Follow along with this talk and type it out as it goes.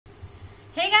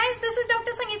Hey guys, this is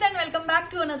Dr. Sangeeta and welcome back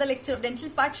to another lecture of Dental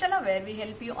Pathshala where we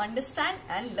help you understand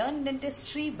and learn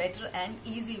dentistry better and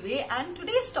easy way. And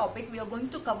today's topic we are going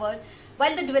to cover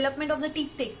while the development of the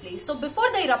teeth take place. So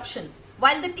before the eruption,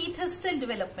 while the teeth is still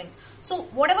developing. So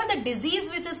whatever the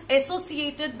disease which is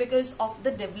associated because of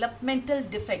the developmental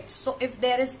defects. So if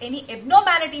there is any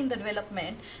abnormality in the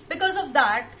development, because of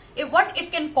that, what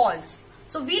it can cause.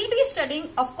 So we'll be studying,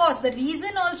 of course, the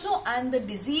reason also and the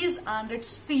disease and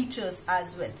its features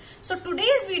as well. So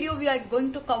today's video, we are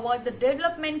going to cover the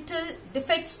developmental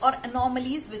defects or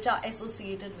anomalies which are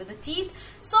associated with the teeth.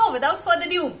 So without further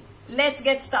ado, let's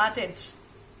get started.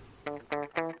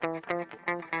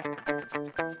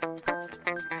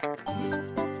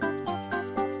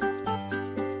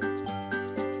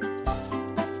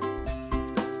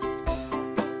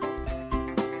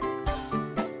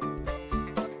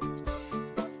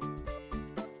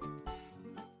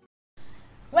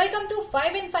 Welcome to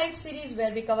 5 in 5 series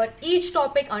where we cover each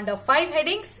topic under 5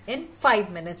 headings in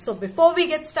 5 minutes. So before we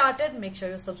get started, make sure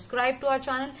you subscribe to our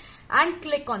channel and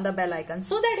click on the bell icon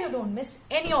so that you don't miss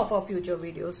any of our future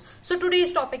videos. So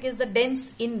today's topic is the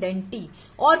dens in denti,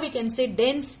 or we can say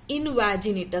dens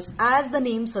invaginatus, as the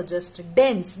name suggests.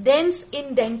 Dens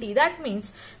in denti. That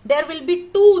means there will be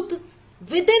tooth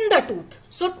within the tooth.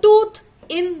 So tooth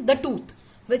in the tooth,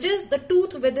 which is the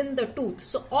tooth within the tooth.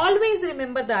 So always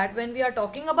remember that when we are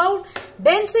talking about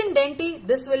dens in denti,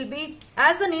 this will be,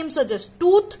 as the name suggests,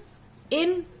 tooth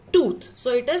in tooth.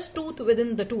 So it is tooth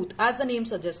within the tooth, as the name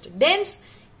suggests. Dens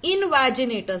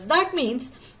invaginatus. That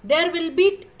means there will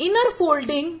be inner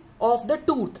folding of the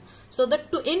tooth. So the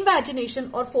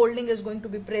invagination or folding is going to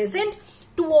be present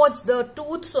towards the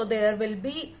tooth. So there will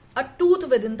be a tooth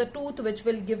within the tooth which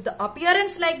will give the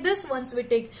appearance like this. Once we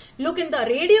take look in the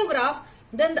radiograph,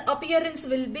 then the appearance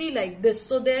will be like this.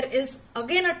 So there is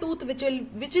again a tooth which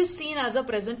is seen as a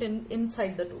present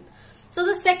inside the tooth. So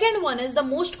the second one is the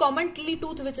most commonly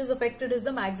tooth which is affected is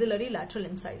the maxillary lateral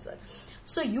incisor.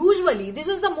 So usually this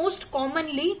is the most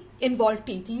commonly involved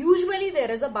teeth. Usually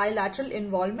there is a bilateral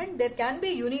involvement. There can be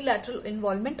unilateral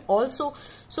involvement also.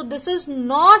 So this is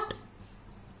not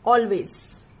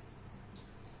always.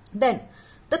 Then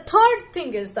the third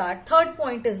point is that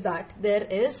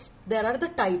there are the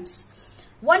types.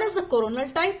 One is the coronal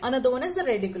type, another one is the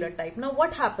radicular type. Now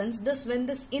what happens when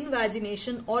this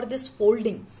invagination or this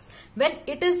folding, when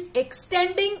it is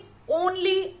extending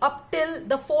only up till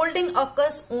the folding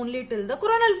occurs only till the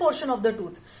coronal portion of the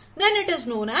tooth, then it is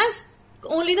known as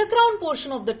only the crown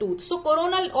portion of the tooth. So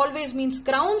coronal always means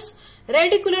crowns,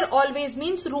 radicular always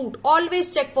means root. Always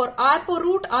check for R for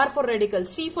root, R for radical,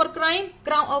 C for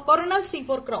coronal, C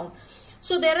for crown.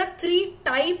 So there are 3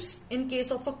 types in case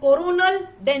of a coronal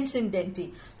dens in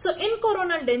denti. So in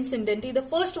coronal dens in denti, the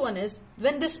first one is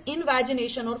when this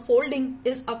invagination or folding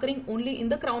is occurring only in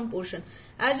the crown portion.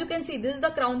 As you can see, this is the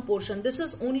crown portion. This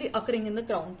is only occurring in the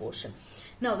crown portion.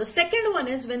 Now the second one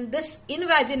is when this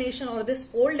invagination or this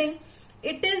folding,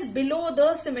 it is below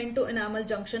the cemento-enamel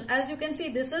junction. As you can see,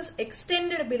 this is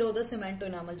extended below the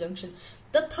cemento-enamel junction.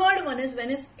 The third one is when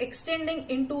it's extending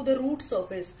into the root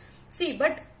surface. See,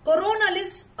 but coronal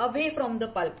is away from the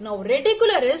pulp. Now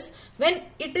radicular is when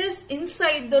it is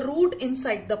inside the root,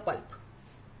 inside the pulp.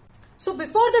 So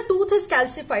before the tooth is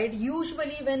calcified,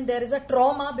 usually when there is a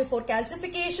trauma before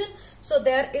calcification, so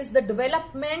there is the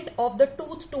development of the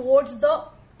tooth towards the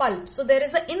pulp. So there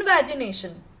is an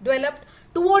invagination developed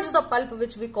towards the pulp,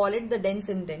 which we call it the dens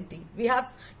in denti.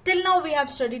 Till now we have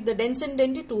studied the dens in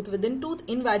denti, tooth within tooth,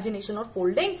 invagination or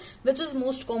folding, which is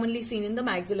most commonly seen in the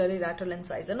maxillary lateral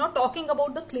incisor. Now talking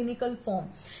about the clinical form.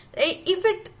 If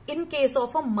it in case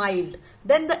of a mild,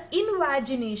 then the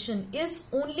invagination is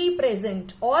only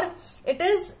present or it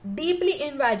is deeply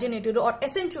invaginated or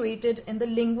accentuated in the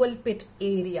lingual pit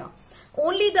area.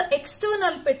 Only the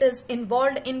external pit is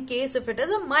involved in case if it is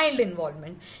a mild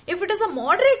involvement. If it is a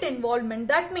moderate involvement,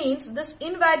 that means this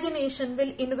invagination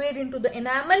will invade into the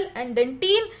enamel and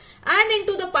dentine and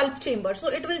into the pulp chamber. So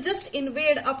it will just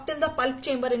invade up till the pulp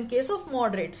chamber in case of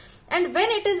moderate. And when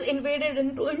it is invaded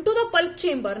into the pulp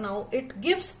chamber, now it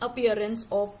gives appearance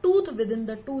of tooth within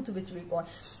the tooth, which we call.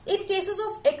 In cases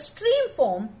of extreme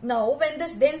form, now when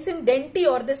this dens in denti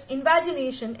or this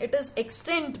invagination, it is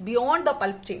extend beyond the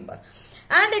pulp chamber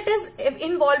and it is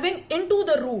involving into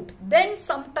the root, then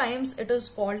sometimes it is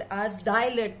called as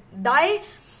dilated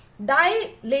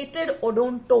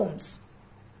odontomes.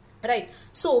 Right.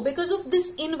 So because of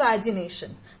this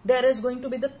invagination, there is going to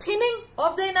be the thinning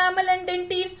of the enamel and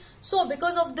dentine. So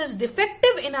because of this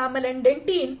defective enamel and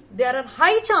dentine, there are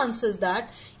high chances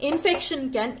that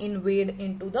infection can invade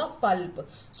into the pulp.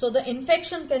 So the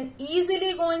infection can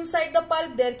easily go inside the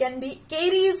pulp. There can be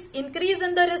caries, increase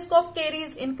in the risk of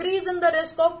caries, increase in the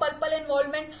risk of pulpal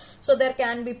involvement. So there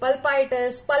can be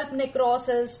pulpitis, pulp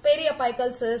necrosis,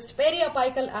 periapical cyst,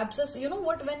 periapical abscess. You know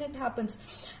what, when it happens?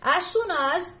 As soon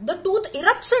as the tooth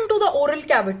erupts into the oral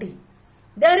cavity,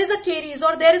 there is a caries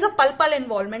or there is a pulpal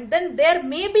involvement, then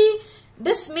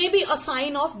this may be a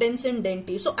sign of dens in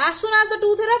denti. So as soon as the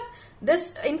tooth erupts,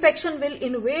 this infection will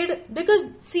invade, because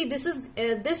see, this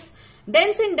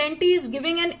dens in denti is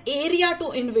giving an area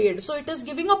to invade. So it is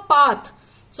giving a path.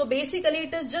 So basically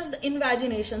it is just the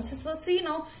invagination. So see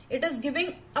now, it is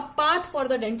giving a path for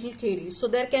the dental caries. So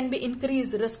there can be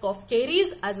increased risk of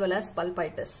caries as well as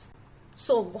pulpitis.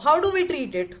 So how do we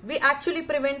treat it? We actually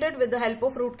prevent it with the help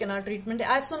of root canal treatment.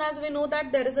 As soon as we know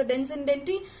that there is a dens in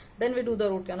denti, then we do the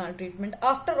root canal treatment.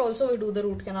 After also we do the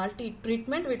root canal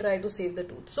treatment, we try to save the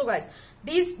tooth. So guys,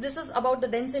 this is about the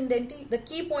dens in denti. The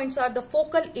key points are the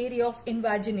focal area of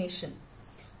invagination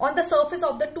on the surface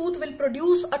of the tooth will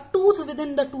produce a tooth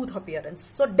within the tooth appearance.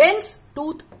 So dens,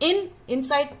 tooth,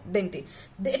 inside denti.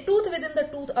 The tooth within the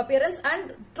tooth appearance,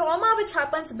 and trauma which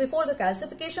happens before the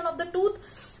calcification of the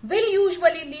tooth will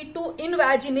usually lead to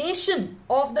invagination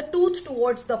of the tooth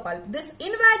towards the pulp. This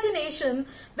invagination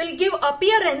will give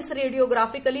appearance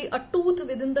radiographically a tooth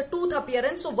within the tooth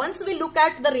appearance. So once we look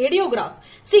at the radiograph,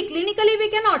 see, clinically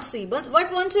we cannot see, but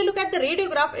once we look at the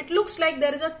radiograph, it looks like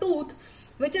there is a tooth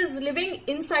which is living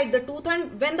inside the tooth,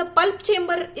 and when the pulp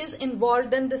chamber is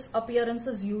involved, then this appearance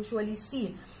is usually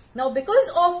seen. Now because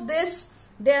of this,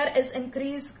 there is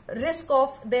increased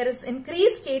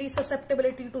caries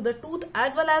susceptibility to the tooth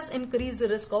as well as increased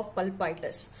risk of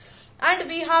pulpitis. And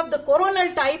we have the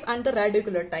coronal type and the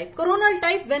radicular type. Coronal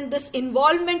type, when this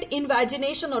involvement,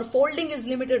 invagination or folding is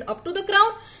limited up to the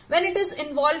crown. When it is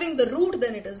involving the root,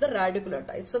 then it is the radicular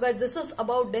type. So guys, this is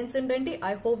about dens in denti.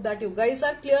 I hope that you guys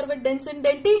are clear with dens in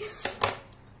denti.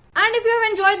 And if you have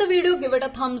enjoyed the video, give it a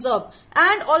thumbs up.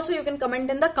 And also you can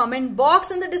comment in the comment box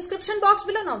in the description box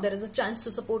below. Now there is a chance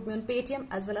to support me on Paytm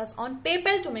as well as on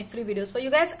PayPal to make free videos for you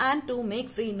guys and to make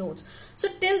free notes. So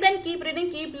till then, keep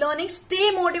reading, keep learning,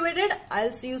 stay motivated.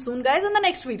 I'll see you soon guys in the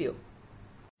next video.